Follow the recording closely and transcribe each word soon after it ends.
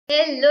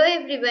Hello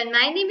everyone,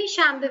 my name is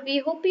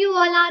Shambhavi. Hope you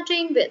all are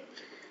doing well.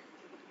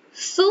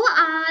 So,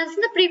 as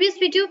in the previous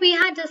video, we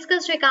had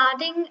discussed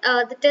regarding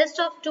the test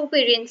of two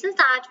variances.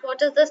 That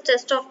what is this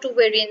test of two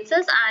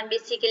variances, and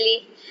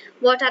basically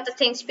what are the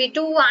things we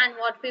do and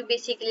what we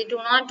basically do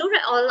not do.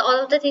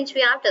 All of the things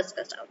we have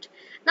discussed out.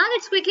 Now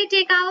let's quickly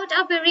take out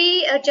a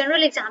very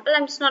general example.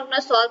 I'm just not going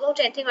to solve out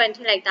anything or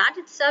anything like that.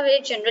 It's a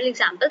very general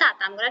example that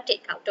I'm going to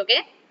take out.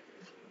 Okay.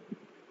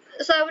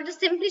 So I would just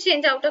simply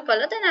change out a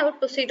color, then I would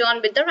proceed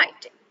on with the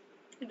writing.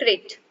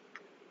 Great.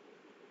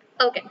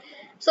 Okay.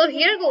 So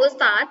here goes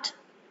that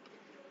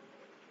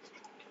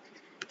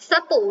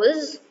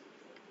suppose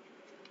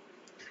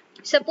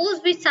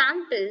we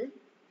sample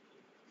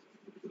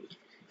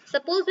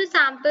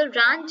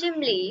randomly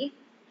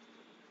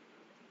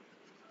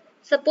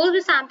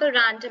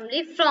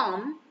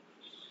from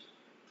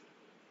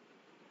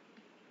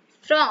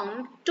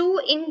two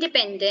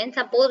independent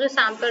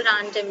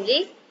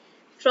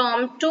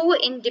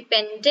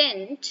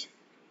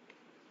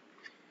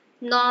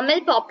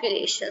normal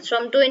populations,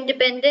 normal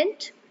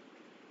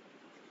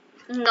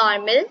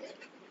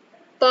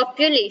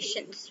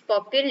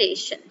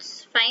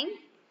populations, fine.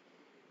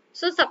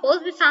 So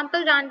suppose we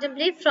sample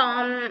randomly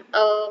from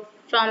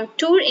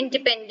two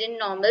independent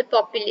normal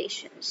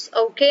populations.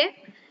 Okay.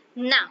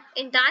 Now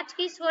in that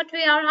case, what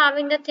we are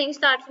having, the things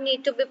that we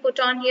need to be put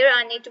on here,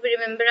 I need to be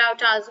remember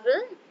out as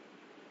well.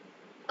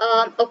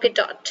 Okay,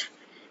 dot.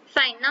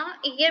 Fine. Now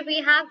here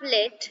we have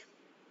let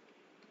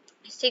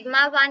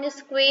sigma 1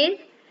 square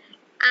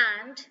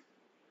and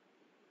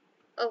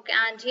okay,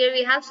 and here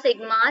we have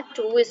sigma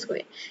 2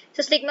 square.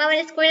 So sigma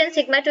 1 square and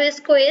sigma 2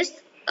 squares,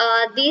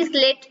 these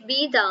let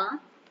be the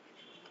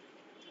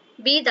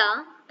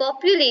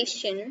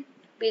population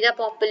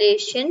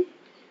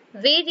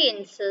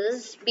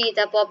variances,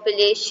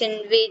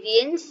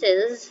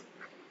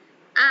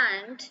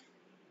 and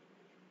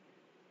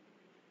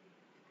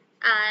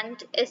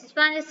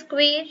s1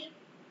 square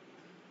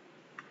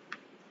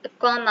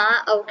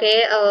comma,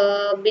 okay,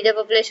 be the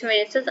population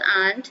variances,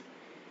 and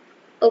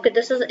okay,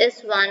 this is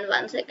S1.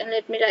 1 second,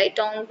 let me write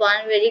down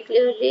 1 very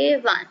clearly.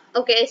 1.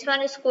 Okay,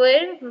 S1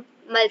 square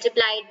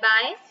multiplied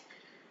by,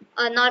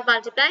 not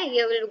multiply,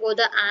 here will go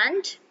the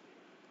and.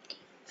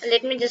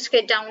 Let me just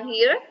get down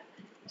here.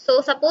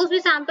 So suppose we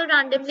sample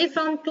randomly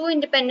from two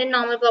independent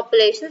normal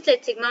populations.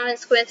 Let sigma 1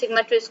 square and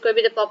sigma 2 square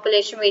be the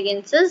population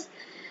variances,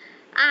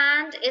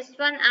 and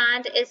S1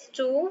 and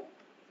S2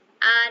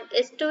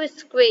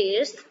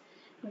 squares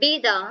be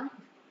the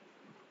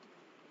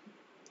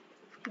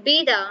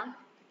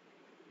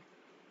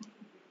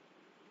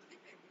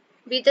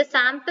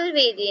sample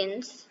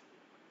variance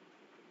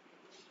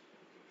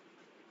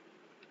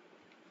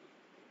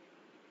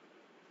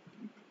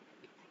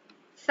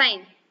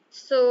fine.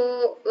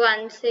 So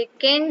 1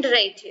 second,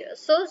 right here.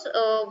 So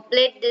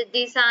let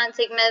these are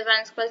sigma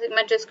 1 square,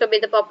 sigma 2 square be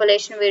the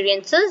population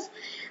variances,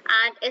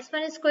 and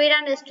S1 square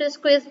and S2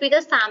 squares be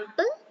the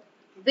sample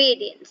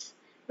variance,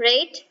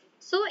 right?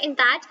 So in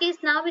that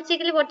case, now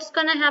basically what is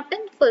gonna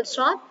happen? Full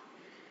stop.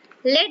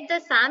 Let the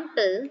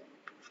sample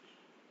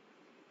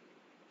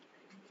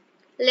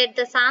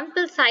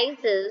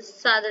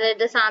sizes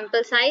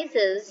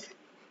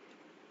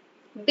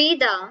be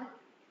the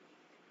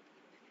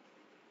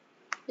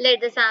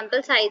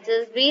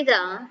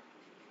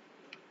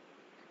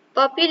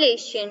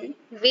population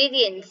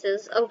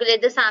variances. Okay,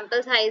 let the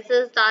sample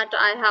sizes, that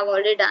I have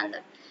already done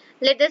that.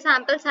 Let the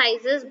sample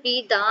sizes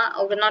be the,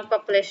 okay, not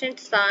population,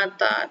 it's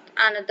that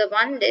another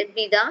one. Let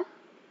be the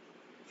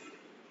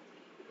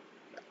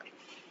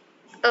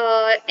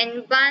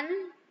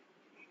N1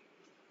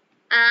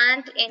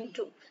 and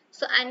N2.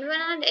 So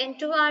N1 and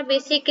N2 are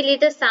basically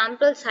the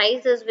sample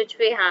sizes which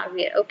we have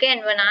here. Okay,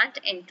 N1 and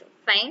N2.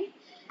 Fine.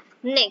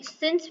 Next,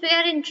 since we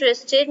are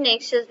interested,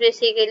 next is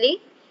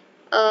basically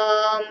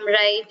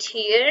right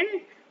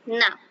here.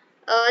 Now,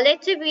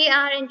 let's say we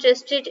are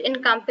interested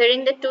in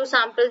comparing the two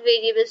sample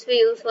variables we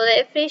use for the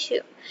F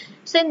ratio.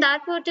 So in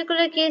that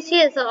particular case,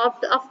 yes,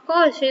 of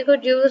course, we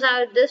could use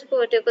out this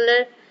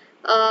particular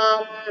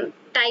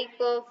type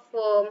of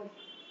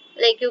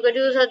like you could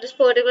use this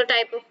particular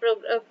type of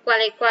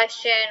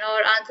question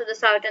or answer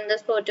this out in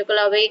this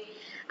particular way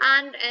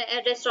and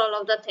rest all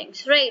of the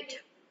things, right?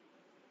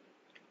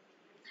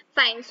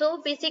 Fine. So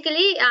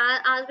basically,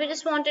 as we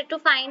just wanted to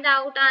find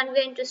out and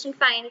we're interested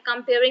in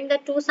comparing the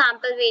two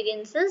sample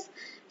variances.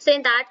 So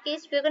in that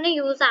case, we're going to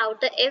use out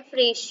the F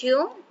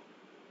ratio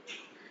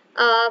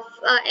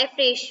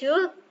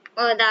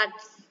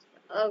that's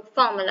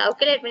formula.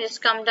 Okay, let me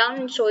just come down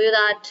and show you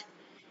that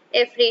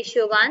F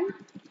ratio 1.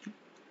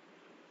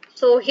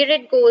 So here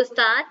it goes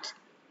that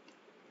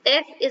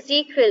F is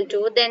equal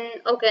to,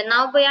 then okay,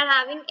 now we are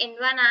having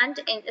S1 and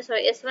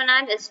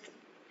S2.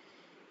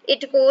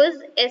 It goes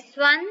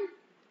S1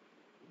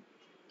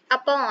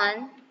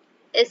 upon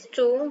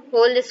S2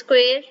 whole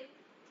square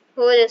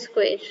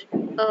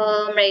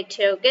right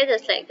here. Okay,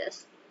 just like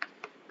this.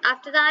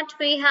 After that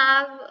we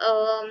have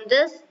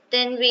this,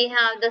 then we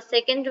have the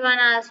second one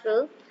as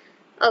well.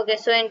 Okay,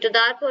 so into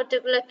that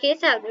particular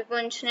case, I'll be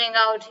mentioning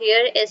out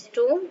here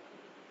S2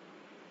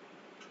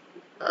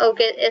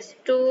 Okay,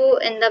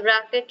 S2 in the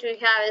bracket we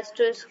have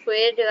S2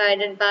 square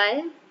divided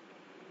by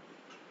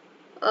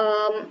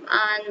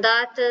and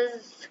that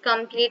is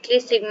completely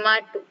sigma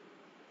 2,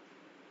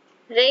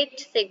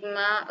 right?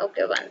 Sigma,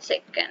 okay, 1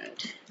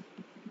 second,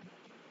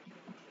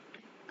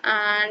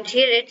 and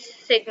here it's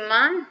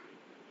sigma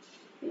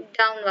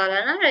down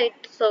wala na,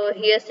 right? So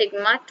here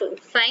sigma 2,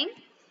 fine.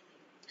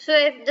 So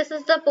if this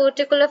is the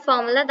particular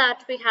formula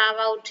that we have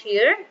out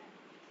here,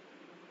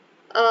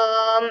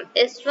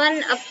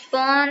 S1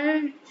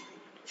 upon,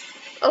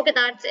 okay,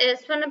 that's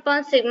S1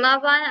 upon sigma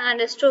 1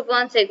 and S2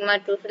 upon sigma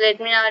 2. So let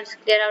me now just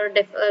clear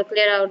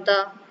out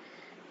the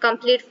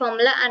complete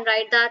formula and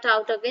write that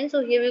out again.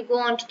 So here we go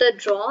on to the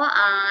draw,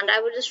 and I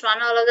will just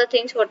run all of the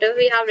things whatever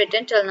we have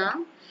written till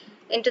now.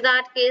 Into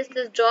that case,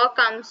 this draw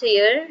comes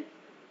here,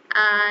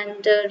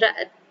 and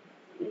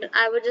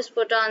I will just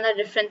put on the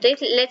different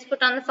things. Let's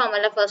put on the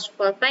formula first of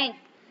all, fine.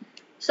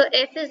 So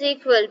F is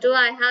equal to,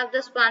 I have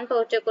this one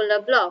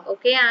particular block,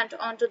 okay, and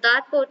onto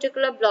that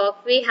particular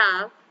block we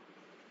have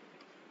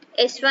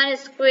S1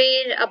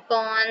 square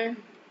upon,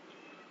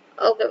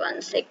 okay,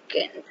 1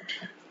 second,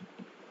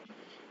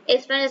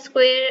 S1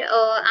 square,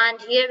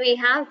 and here we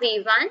have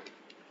V1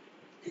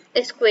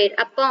 square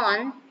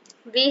upon,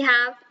 we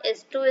have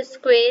S2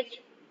 square,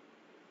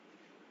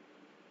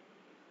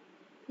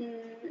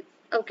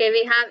 okay,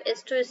 we have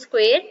S2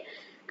 square,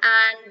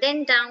 and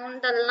then down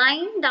the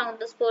line, down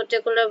this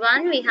particular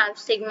one, we have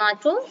sigma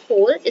 2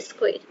 whole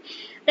square,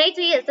 right?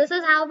 So yes, this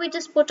is how we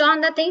just put on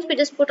the things, we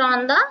just put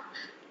on the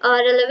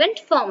relevant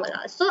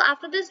formula. So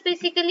after this,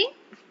 basically,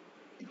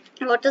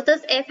 what is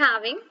this F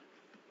having?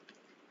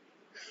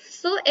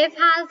 So F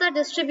has the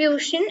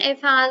distribution,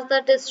 F has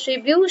the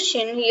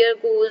distribution, here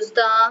goes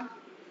the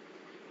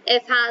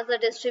F has the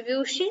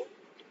distribution,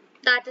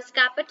 that is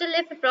capital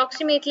F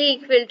approximately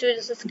equal to,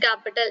 this is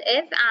capital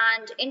F,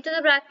 and into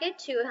the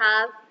bracket you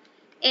have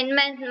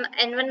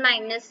n1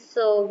 minus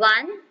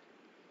 1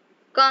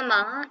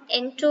 comma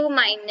n2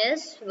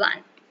 minus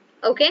 1,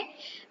 okay,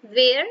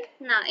 where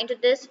now into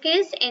this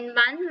case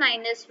n1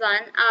 minus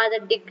 1 are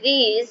the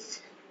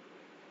degrees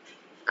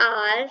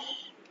are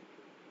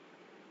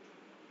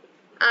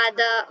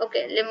the,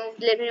 okay,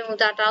 let me remove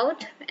that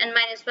out, n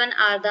minus 1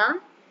 are the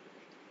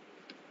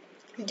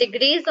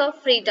degrees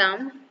of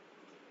freedom,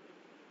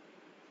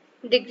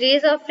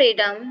 degrees of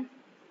freedom,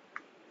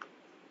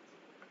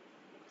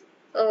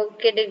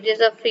 okay, degrees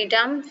of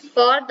freedom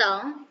for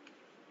the,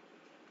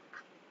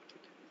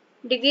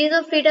 degrees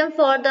of freedom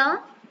for the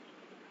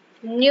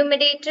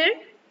numerator,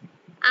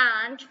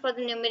 and for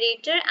the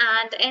numerator,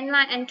 and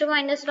n2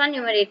 minus 1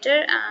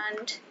 numerator,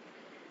 and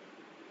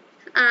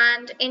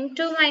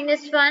n2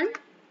 minus 1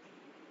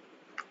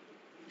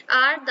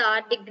 are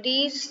the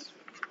degrees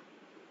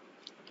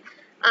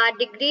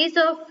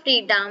of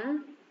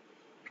freedom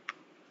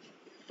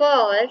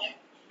for,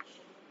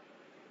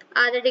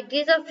 are the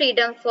degrees of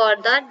freedom for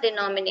the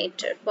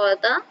denominator, for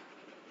the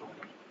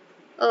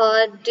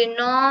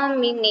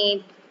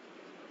denominator,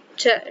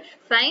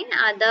 fine,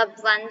 are the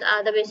ones,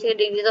 are the basic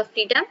degrees of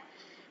freedom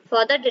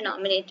for the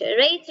denominator,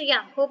 right? So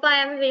yeah, hope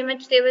I am very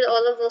much clear with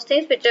all of those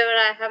things whichever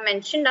I have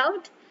mentioned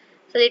out.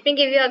 So let me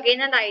give you again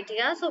an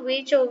idea. So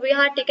we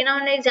have taken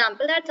on an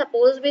example that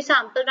suppose we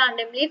sample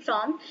randomly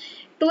from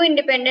two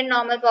independent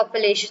normal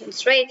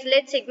populations, right? So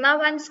let sigma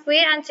 1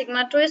 square and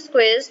sigma 2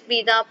 squares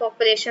be the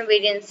population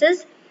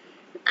variances,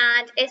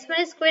 and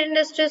S1 square and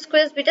S2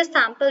 squares be the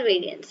sample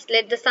variance.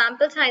 Let the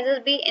sample sizes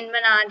be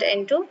N1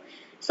 and N2.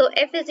 So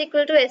F is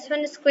equal to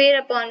S1 square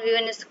upon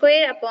V1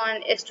 square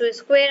upon S2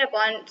 square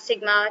upon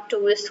sigma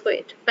 2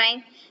 squared.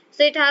 Fine.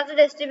 So it has a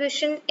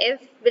distribution F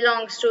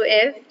belongs to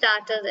F,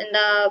 that is in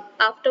the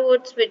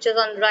afterwards, which is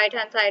on the right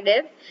hand side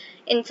F.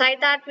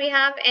 Inside that we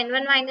have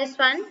N1 minus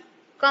 1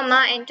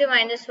 comma N2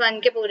 minus 1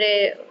 ke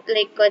pure,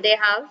 like they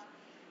have.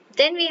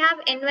 Then we have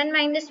n1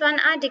 minus 1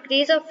 are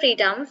degrees of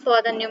freedom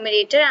for the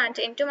numerator, and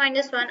n2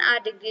 minus 1 are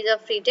degrees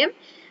of freedom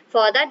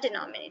for the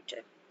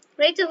denominator.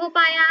 Right, so hope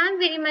I am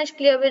very much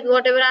clear with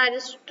whatever I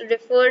just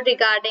referred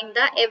regarding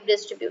the F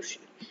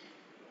distribution.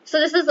 So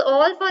this is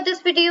all for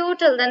this video.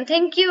 Till then,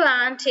 thank you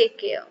and take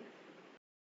care.